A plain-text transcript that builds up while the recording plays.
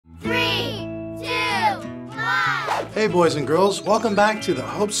Hey boys and girls, welcome back to the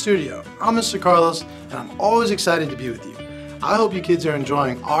Hope Studio. I'm Mr. Carlos and I'm always excited to be with you. I hope you kids are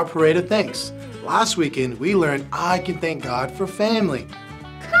enjoying our Parade of Thanks. Last weekend we learned I can thank God for family.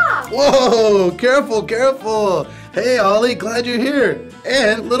 Whoa, careful, careful. Hey Ollie, glad you're here.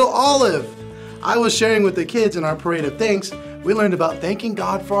 And little Olive. I was sharing with the kids in our Parade of Thanks, we learned about thanking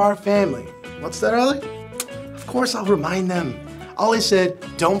God for our family. What's that, Ollie? Of course I'll remind them. Ollie said,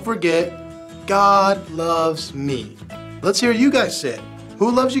 don't forget, God loves me. Let's hear you guys say it.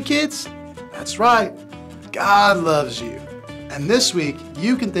 Who loves you, kids? That's right, God loves you. And this week,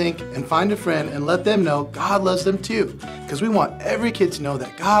 you can think and find a friend and let them know God loves them too, because we want every kid to know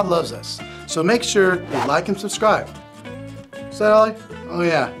that God loves us. So make sure you like and subscribe. Is that Ollie? Oh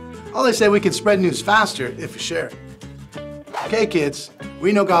yeah. Ollie said we can spread news faster if we share it. Okay kids,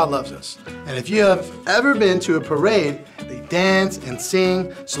 we know God loves us. And if you have ever been to a parade, they dance and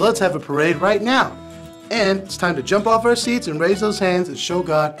sing, so let's have a parade right now. And it's time to jump off our seats and raise those hands and show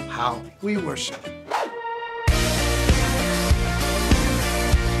God how we worship.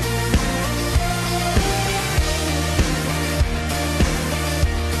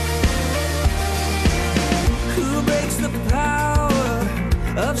 Who breaks the power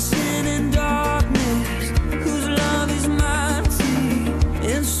of sin and darkness? Whose love is mighty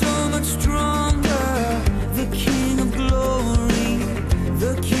and so much stronger? The King of glory,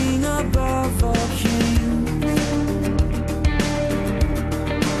 the King above all kings.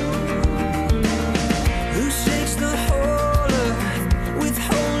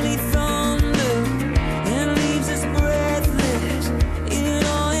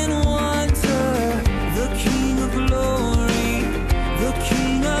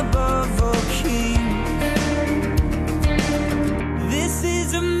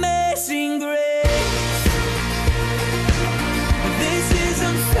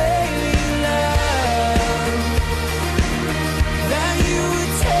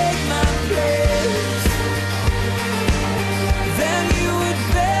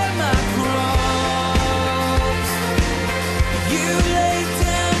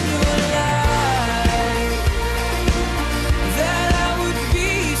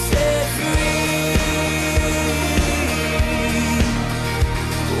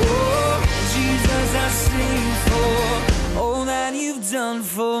 Done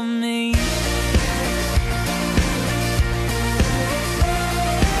for me.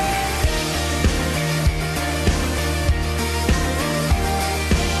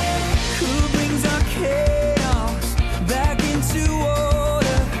 Who brings our chaos back into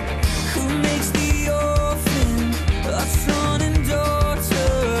order? Who makes the orphan a son and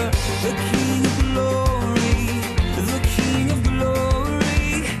daughter? The King of glory, the King of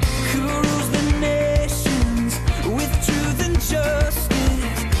glory, who rules the nations with truth and justice.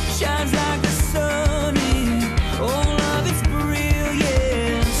 Shines like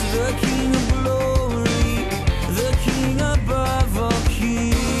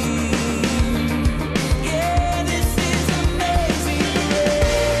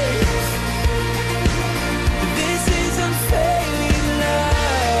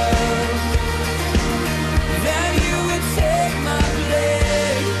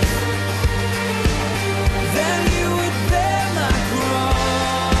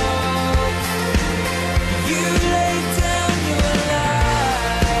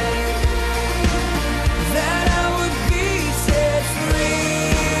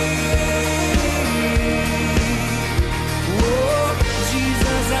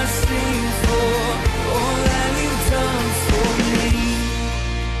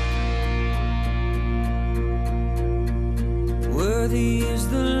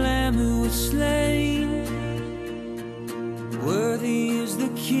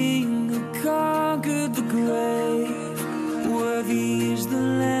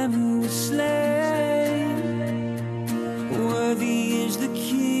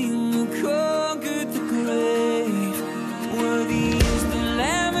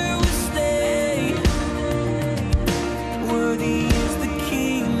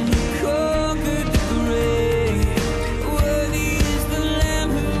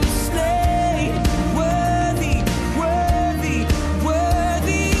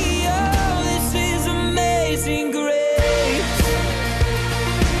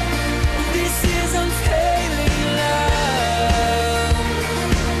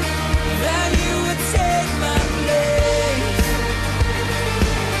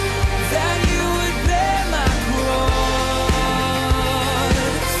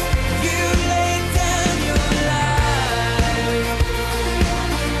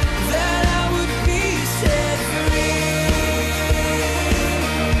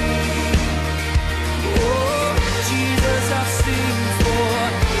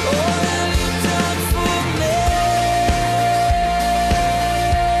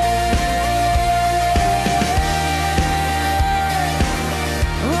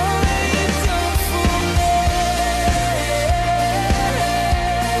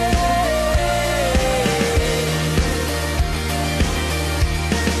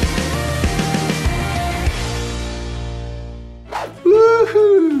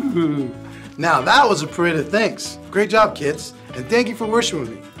Ooh. Now that was a parade of thanks. Great job, kids, and thank you for worshiping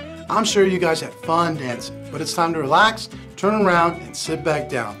with me. I'm sure you guys had fun dancing, but it's time to relax, turn around, and sit back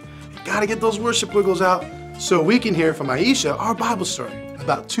down. You gotta get those worship wiggles out so we can hear from Aisha our Bible story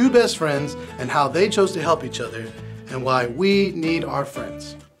about two best friends and how they chose to help each other and why we need our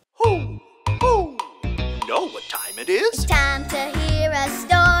friends. Who know what time it is? Time to hear a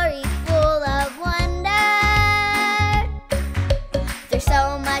story full of wonder. There's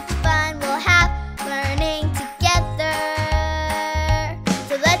so much fun we'll have learning together.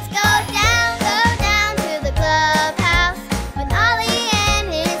 So let's go down to the clubhouse with Ollie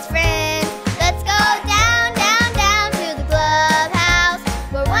and his friends. Let's go down to the clubhouse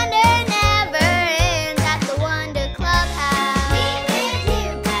where wonder never ends at the Wonder Clubhouse. Meet with you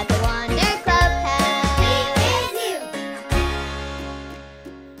at the Wonder Clubhouse. Meet with you.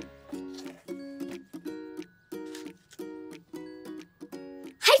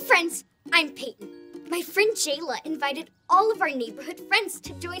 Hi friends, I'm Peyton. My friend Jayla invited all of our neighborhood friends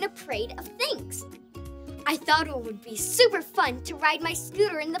to join a parade of thanks. I thought it would be super fun to ride my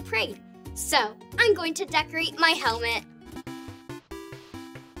scooter in the parade, so I'm going to decorate my helmet.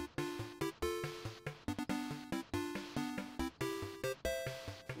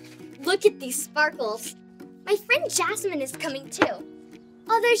 Look at these sparkles. My friend Jasmine is coming too.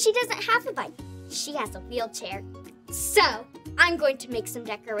 Although she doesn't have a bike, she has a wheelchair. So, I'm going to make some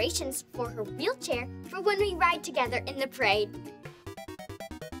decorations for her wheelchair for when we ride together in the parade.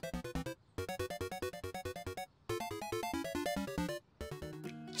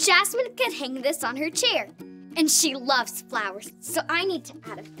 Jasmine could hang this on her chair. And she loves flowers, so I need to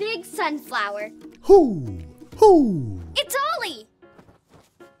add a big sunflower. Who? It's Ollie!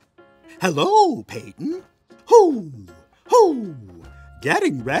 Hello, Peyton. Who?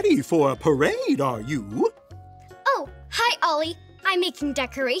 Getting ready for a parade, are you? Oh, hi, Ollie. I'm making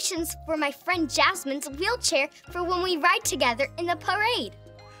decorations for my friend Jasmine's wheelchair for when we ride together in the parade.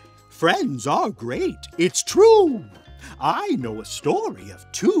 Friends are great, it's true. I know a story of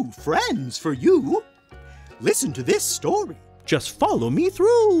two friends for you. Listen to this story. Just follow me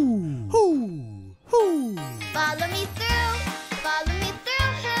through. Who? Follow me through, who?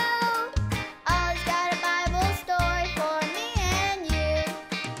 Ollie's got a Bible story for me and you.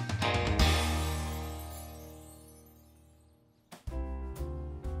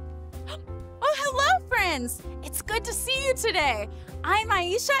 Oh, hello, friends! It's good to see you today. I'm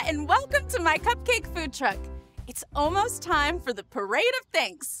Aisha, and welcome to my cupcake food truck. It's almost time for the Parade of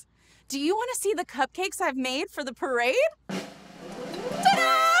Thanks. Do you want to see the cupcakes I've made for the parade?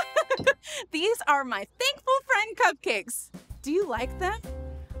 Ta-da! These are my Thankful Friend cupcakes. Do you like them?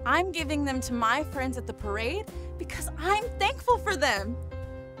 I'm giving them to my friends at the parade because I'm thankful for them.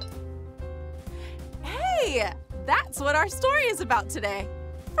 Hey, that's what our story is about today.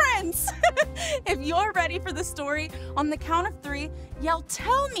 Friends! If you're ready for the story, on the count of 3, yell,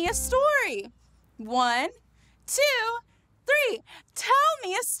 "Tell me a story." 1, 2, 3. Tell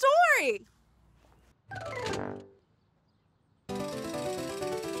me a story.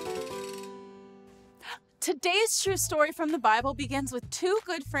 Today's true story from the Bible begins with two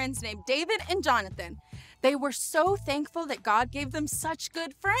good friends named David and Jonathan. They were so thankful that God gave them such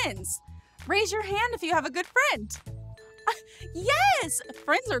good friends. Raise your hand if you have a good friend. Yes,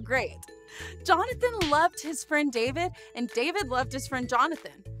 friends are great. Jonathan loved his friend David, and David loved his friend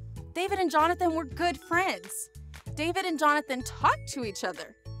Jonathan. David and Jonathan were good friends. David and Jonathan talked to each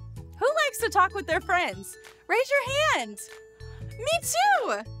other. Who likes to talk with their friends? Raise your hand. Me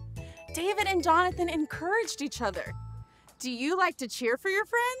too. David and Jonathan encouraged each other. Do you like to cheer for your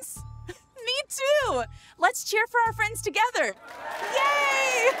friends? Me too. Let's cheer for our friends together.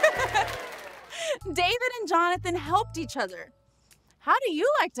 Yay! David and Jonathan helped each other. How do you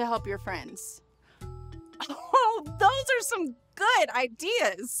like to help your friends? Oh, those are some good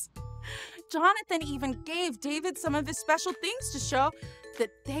ideas. Jonathan even gave David some of his special things to show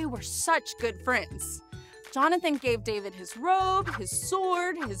that they were such good friends. Jonathan gave David his robe, his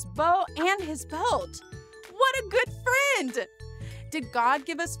sword, his bow, and his belt. What a good friend! Did God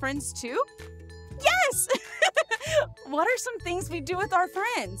give us friends too? Yes! What are some things we do with our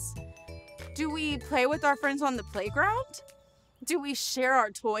friends? Do we play with our friends on the playground? Do we share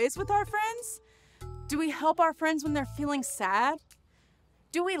our toys with our friends? Do we help our friends when they're feeling sad?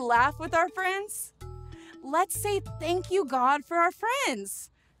 Do we laugh with our friends? Let's say thank you, God, for our friends.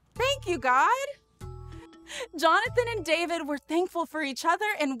 Thank you, God. Jonathan and David were thankful for each other,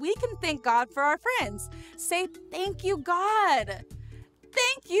 and we can thank God for our friends. Say thank you, God.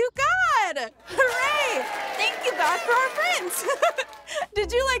 Thank you, God. Hooray! Thank you, God, for our friends.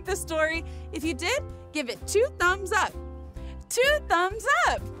 Did you like the story? If you did, give it 2 thumbs up. 2 thumbs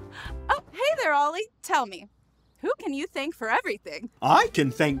up. Hey there, Ollie. Tell me, who can you thank for everything? I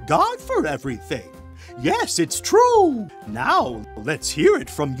can thank God for everything. Yes, it's true. Now, let's hear it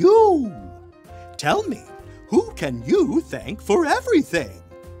from you. Tell me, who can you thank for everything?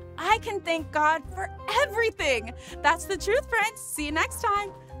 I can thank God for everything. That's the truth, friends. See you next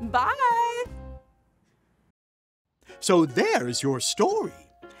time. Bye. So there's your story,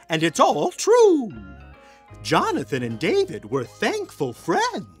 and it's all true. Jonathan and David were thankful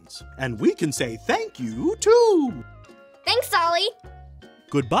friends, and we can say thank you too. Thanks, Ollie.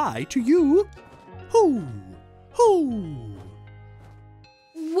 Goodbye to you. Hoo, hoo.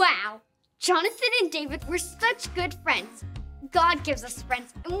 Wow. Jonathan and David were such good friends. God gives us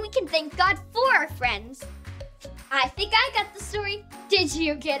friends, and we can thank God for our friends. I think I got the story. Did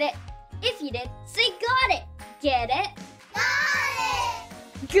you get it? If you did, say got it. Get it? Got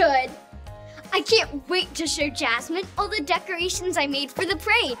it! Good. I can't wait to show Jasmine all the decorations I made for the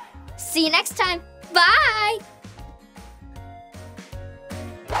parade. See you next time. Bye!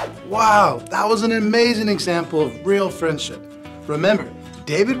 Wow, that was an amazing example of real friendship. Remember,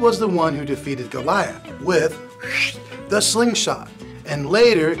 David was the one who defeated Goliath with the slingshot and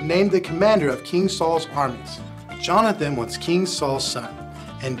later named the commander of King Saul's armies. Jonathan was King Saul's son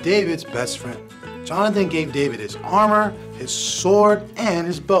and David's best friend. Jonathan gave David his armor, his sword, and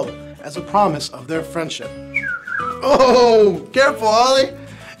his bow as a promise of their friendship. Oh, careful, Ollie.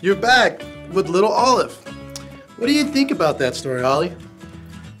 You're back with little Olive. What do you think about that story, Ollie?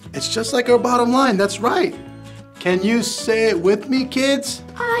 It's just like our bottom line, that's right. Can you say it with me, kids?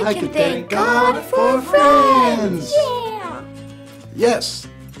 I can thank God for friends. Yeah. Yes,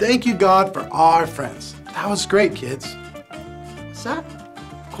 thank you, God, for our friends. That was great, kids. What's that?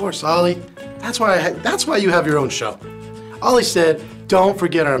 Of course, Ollie. That's why you have your own show. Ollie said, don't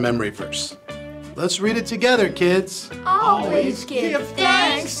forget our memory verse. Let's read it together, kids. Always give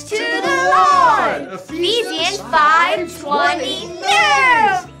thanks to the Lord. Ephesians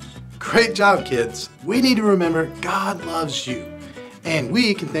 5:22. Great job, kids. We need to remember God loves you. And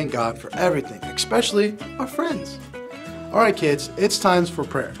we can thank God for everything, especially our friends. All right, kids, it's time for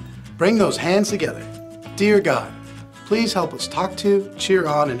prayer. Bring those hands together. Dear God, please help us talk to, cheer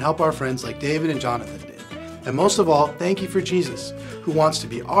on, and help our friends like David and Jonathan did. And most of all, thank you for Jesus, who wants to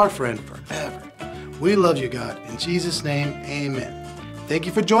be our friend forever. We love you, God. In Jesus' name, amen. Thank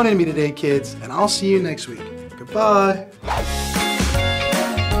you for joining me today, kids, and I'll see you next week. Goodbye.